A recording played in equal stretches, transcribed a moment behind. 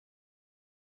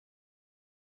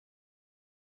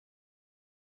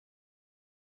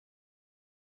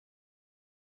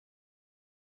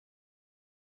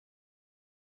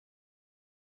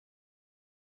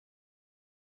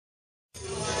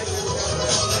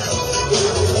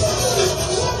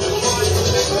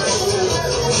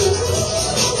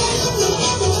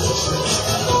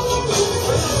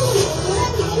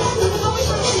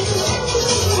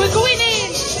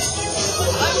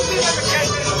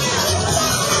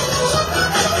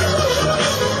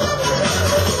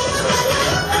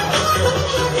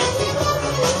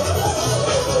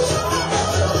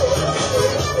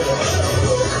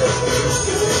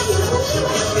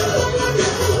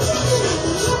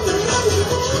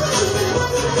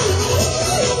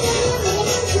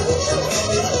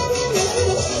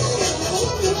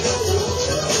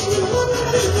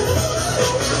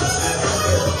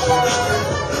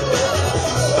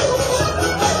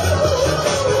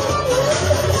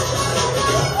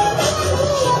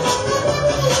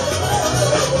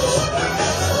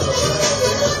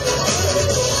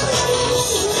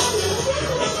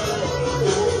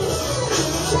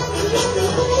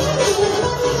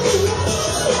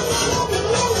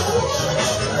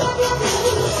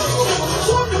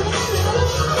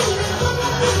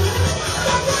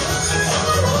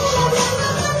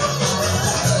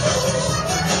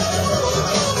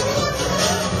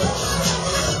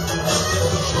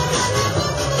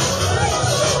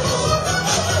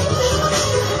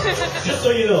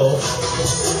you know,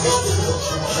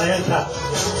 I am cat.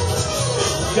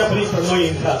 Japanese for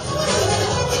annoying cat.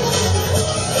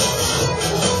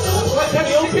 What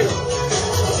karaoke?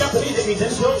 Japanese it means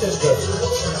empty orchestra.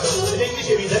 In English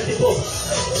it means empty pub.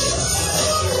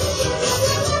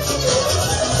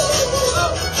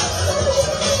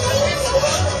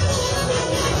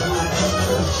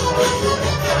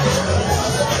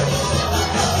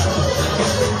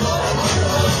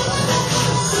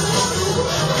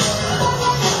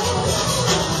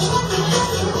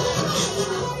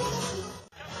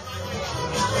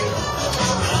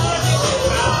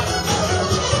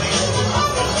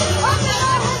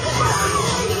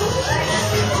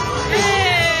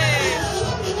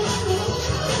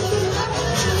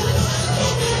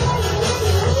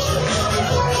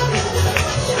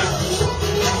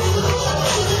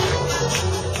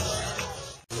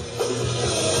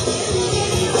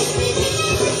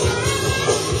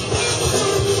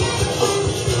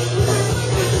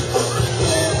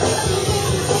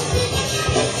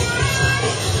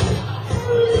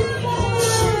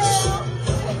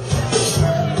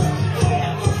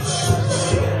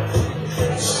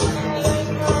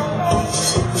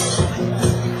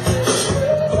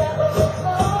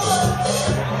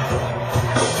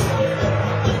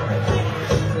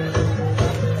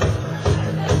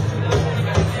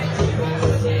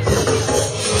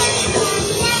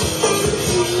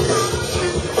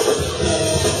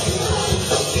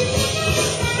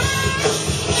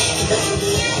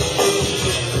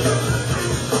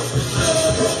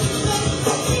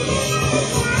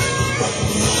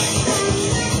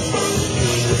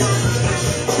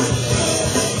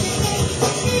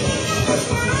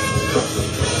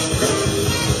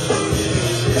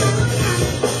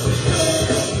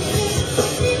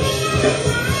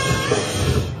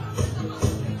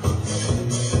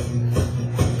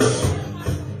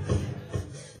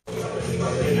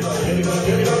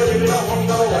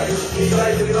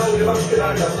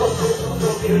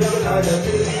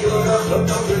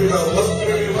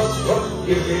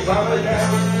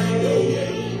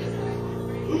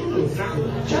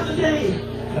 Saturday!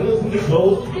 Hello from the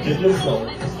cold, just no salt.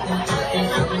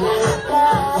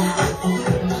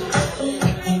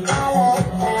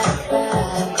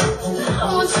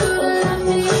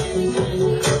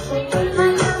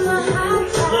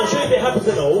 Now, sure if it happens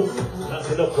at all, that's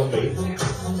enough from me.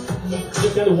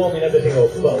 Just kind of warming everything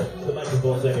up. Well, the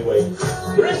microphones anyway.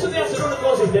 The rest of the afternoon, of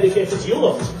course, is dedicated to you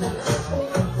lot.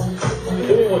 You're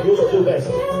doing what you lot do best.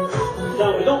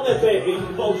 Now, don't let baby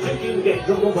involve drinking and get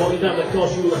drunk and falling down. Of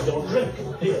course, you lot don't drink,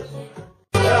 do you?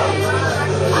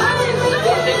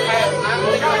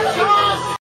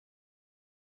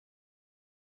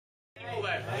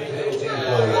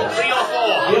 Three or four.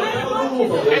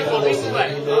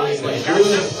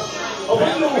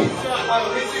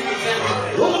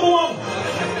 Rule number one.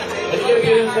 Let's get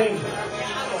anything.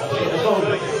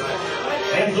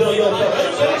 Enjoy yourself.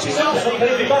 Don't say it yourself, it's not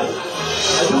going to be bad.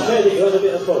 I do say that you had a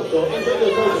bit of fun, so enjoy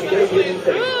yourself and get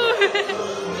anything.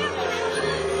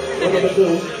 Rule number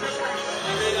two.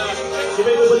 Give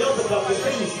everybody else a cup of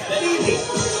things. They're easy.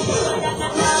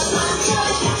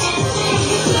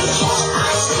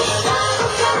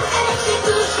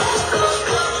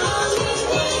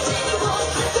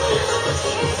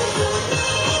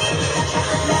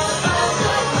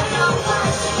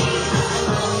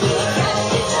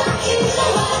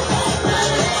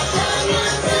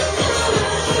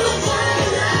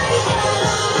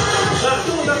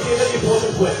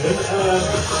 Question.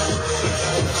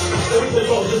 Everybody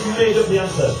got just made up the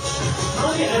answer. How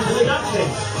do you enter the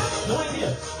dancing? No idea.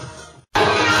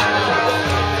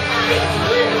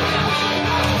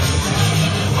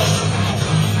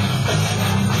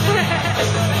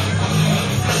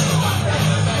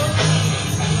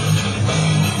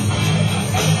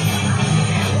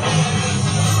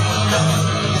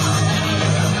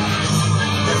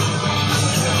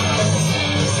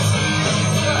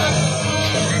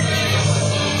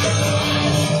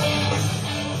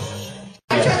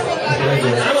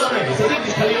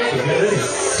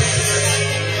 Ready?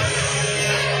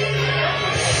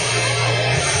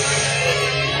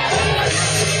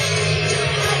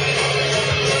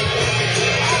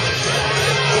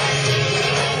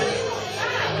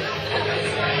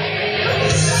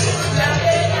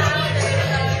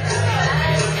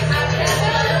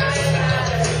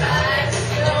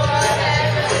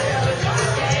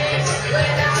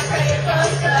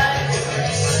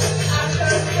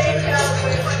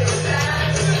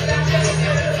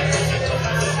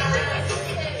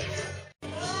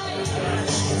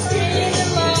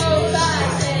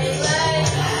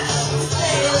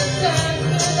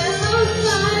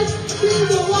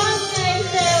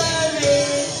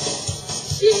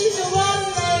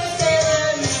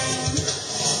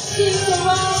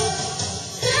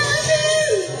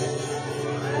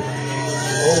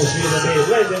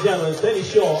 Ladies and gentlemen, very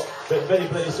short, but very,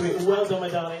 very sweet. Well done, my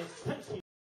darling. Thank you.